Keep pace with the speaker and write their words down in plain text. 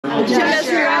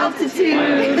Adjust your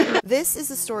altitude. This is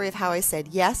the story of how I said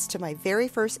yes to my very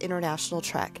first international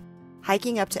trek,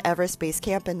 hiking up to Everest Base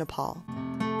Camp in Nepal.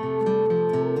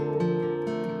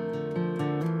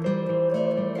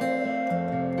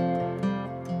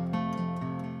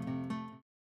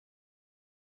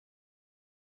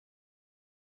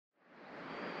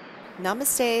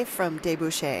 Namaste from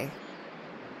Deboche.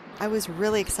 I was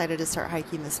really excited to start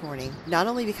hiking this morning, not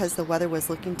only because the weather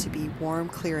was looking to be warm,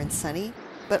 clear, and sunny,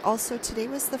 but also today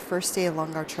was the first day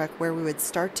along our trek where we would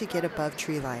start to get above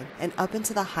treeline and up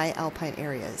into the high alpine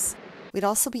areas. We'd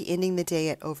also be ending the day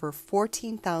at over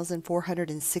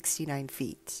 14,469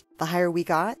 feet. The higher we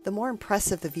got, the more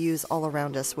impressive the views all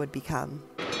around us would become.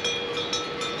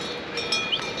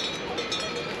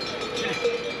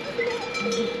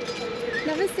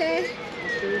 Namaste.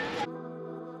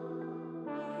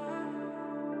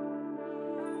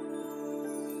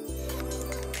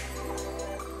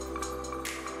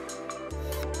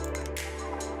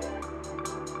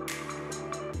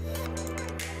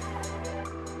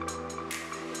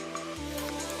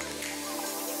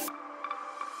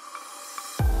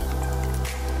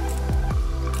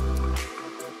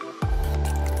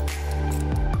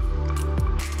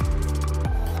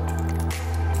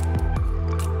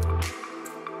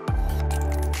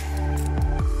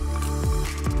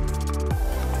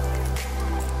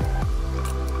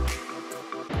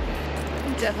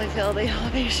 Definitely feel the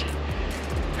elevation.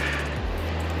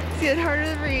 It's getting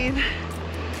harder to breathe.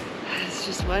 It's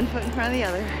just one foot in front of the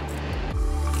other.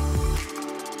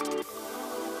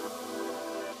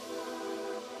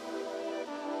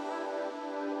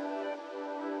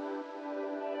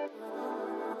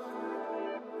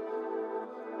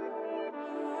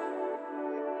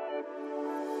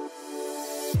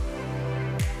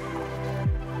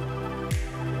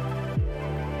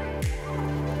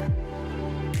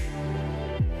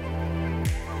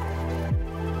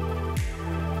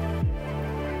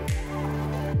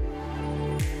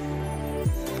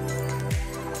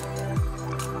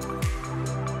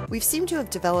 We've seemed to have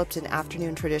developed an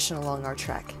afternoon tradition along our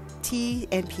trek, tea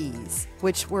and peas,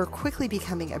 which were quickly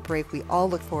becoming a break we all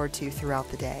look forward to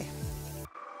throughout the day.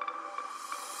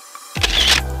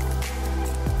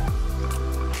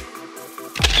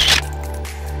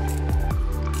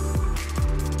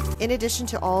 In addition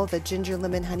to all the ginger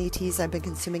lemon honey teas I've been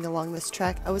consuming along this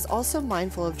trek, I was also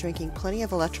mindful of drinking plenty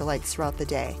of electrolytes throughout the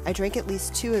day. I drank at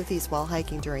least 2 of these while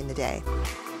hiking during the day.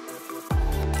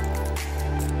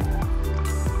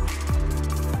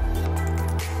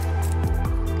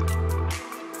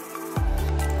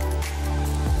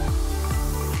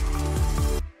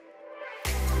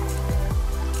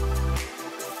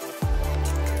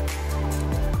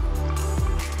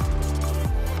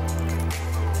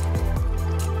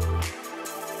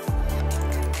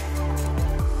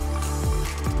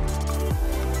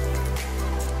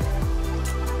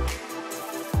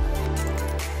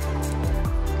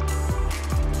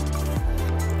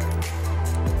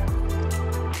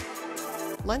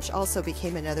 Lunch also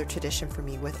became another tradition for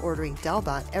me, with ordering Dal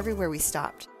Bhat everywhere we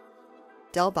stopped.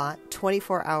 Dal Bhat,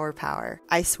 24-hour power.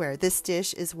 I swear, this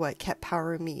dish is what kept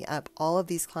powering me up all of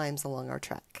these climbs along our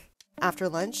trek. After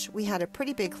lunch, we had a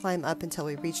pretty big climb up until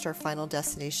we reached our final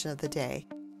destination of the day,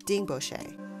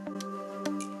 Dingboche.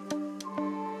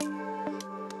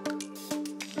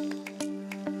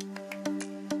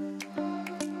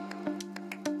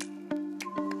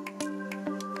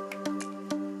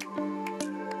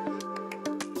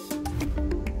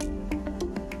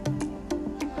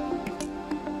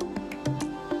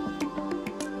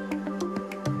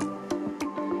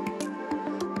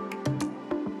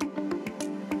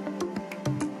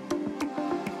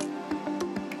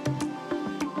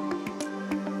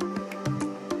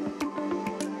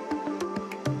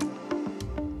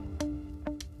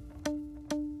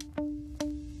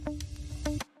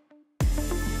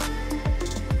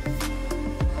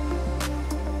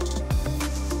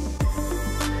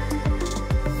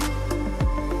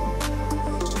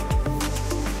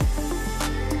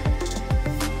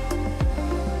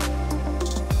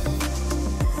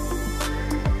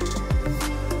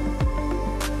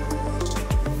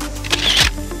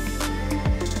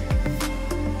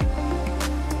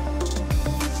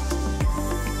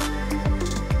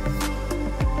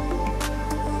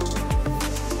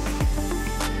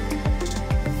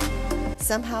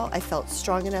 Somehow, I felt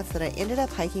strong enough that I ended up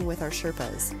hiking with our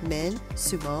Sherpas, Min,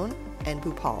 Sumon, and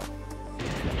Bhupal.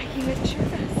 Hiking with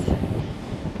Sherpas.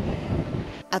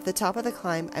 At the top of the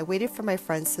climb, I waited for my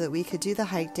friends so that we could do the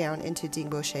hike down into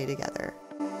Dingboche together.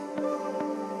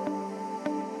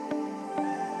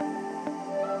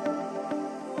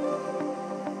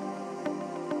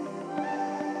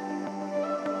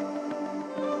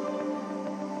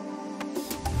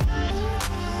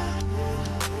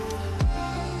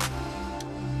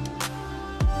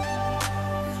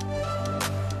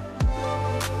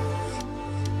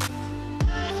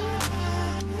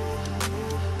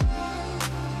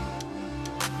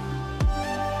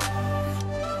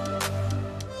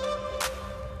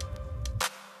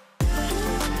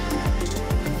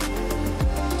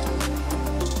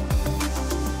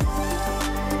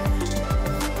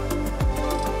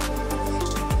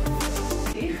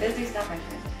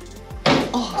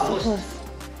 Perfect. Oh, so close.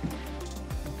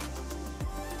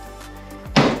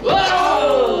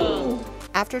 Whoa!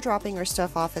 After dropping our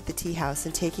stuff off at the tea house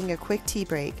and taking a quick tea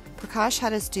break, Prakash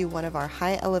had us do one of our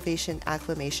high elevation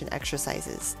acclimation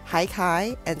exercises, hike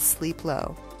high and sleep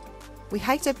low. We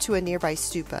hiked up to a nearby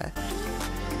stupa.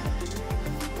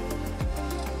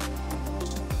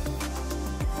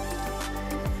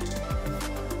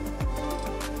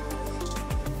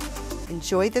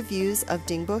 Enjoyed the views of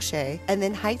Dingboche, and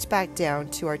then hiked back down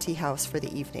to our tea house for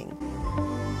the evening.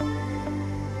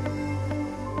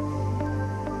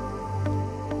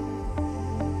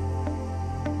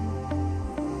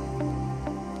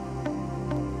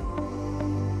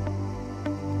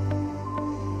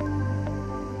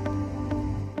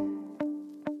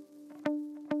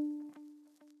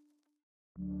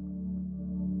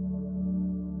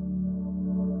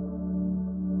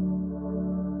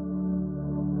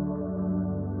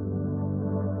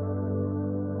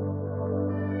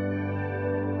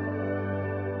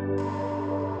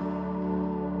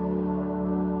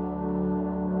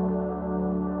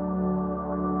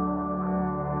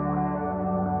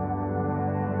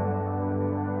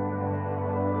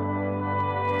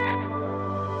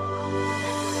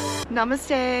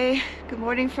 Namaste. Good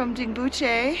morning from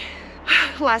Dingboche.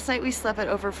 Last night we slept at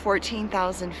over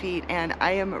 14,000 feet and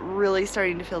I am really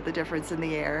starting to feel the difference in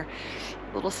the air.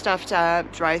 A little stuffed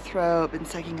up, dry throat, been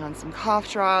sucking on some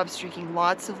cough drops, drinking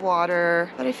lots of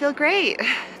water, but I feel great.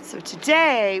 So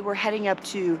today we're heading up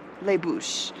to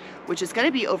Deboche, which is going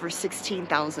to be over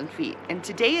 16,000 feet. And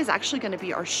today is actually going to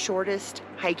be our shortest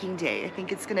hiking day. I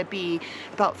think it's going to be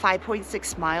about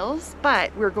 5.6 miles,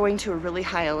 but we're going to a really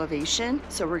high elevation.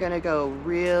 So we're going to go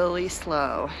really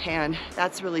slow. And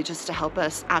that's really just to help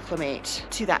us acclimate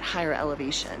to that higher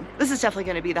elevation. This is definitely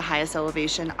going to be the highest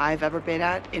elevation I've ever been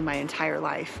at in my entire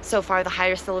life. So far, the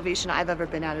highest elevation I've ever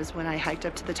been at is when I hiked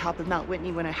up to the top of Mount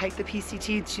Whitney when I hiked the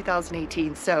PCT in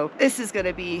 2018. So this is going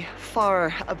to be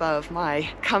far above my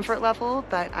comfort level,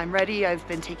 but I'm ready. I've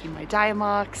been taking my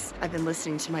Diamox. I've been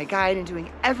listening to my guide and doing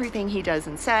everything he does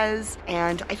and says,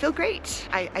 and I feel great.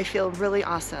 I feel really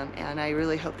awesome, and I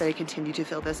really hope that I continue to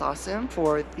feel this awesome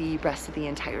for the rest of the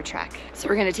entire trek. So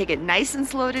we're gonna take it nice and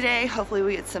slow today. Hopefully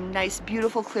we get some nice,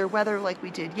 beautiful, clear weather like we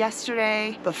did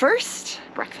yesterday. But first,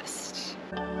 breakfast.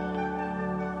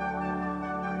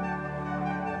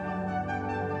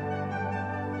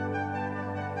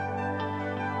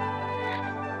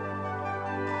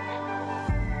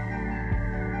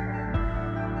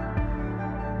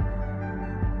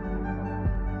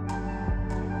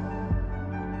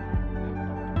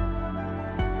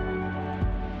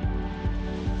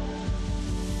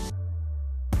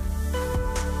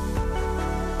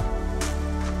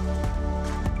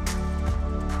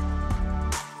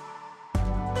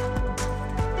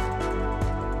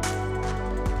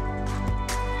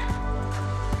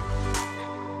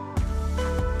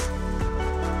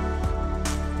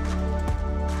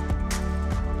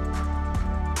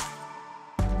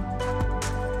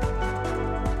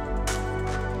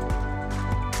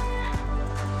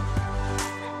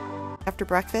 After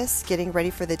breakfast, getting ready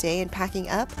for the day and packing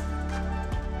up,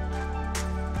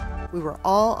 we were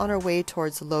all on our way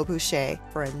towards Deboche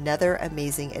for another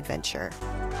amazing adventure.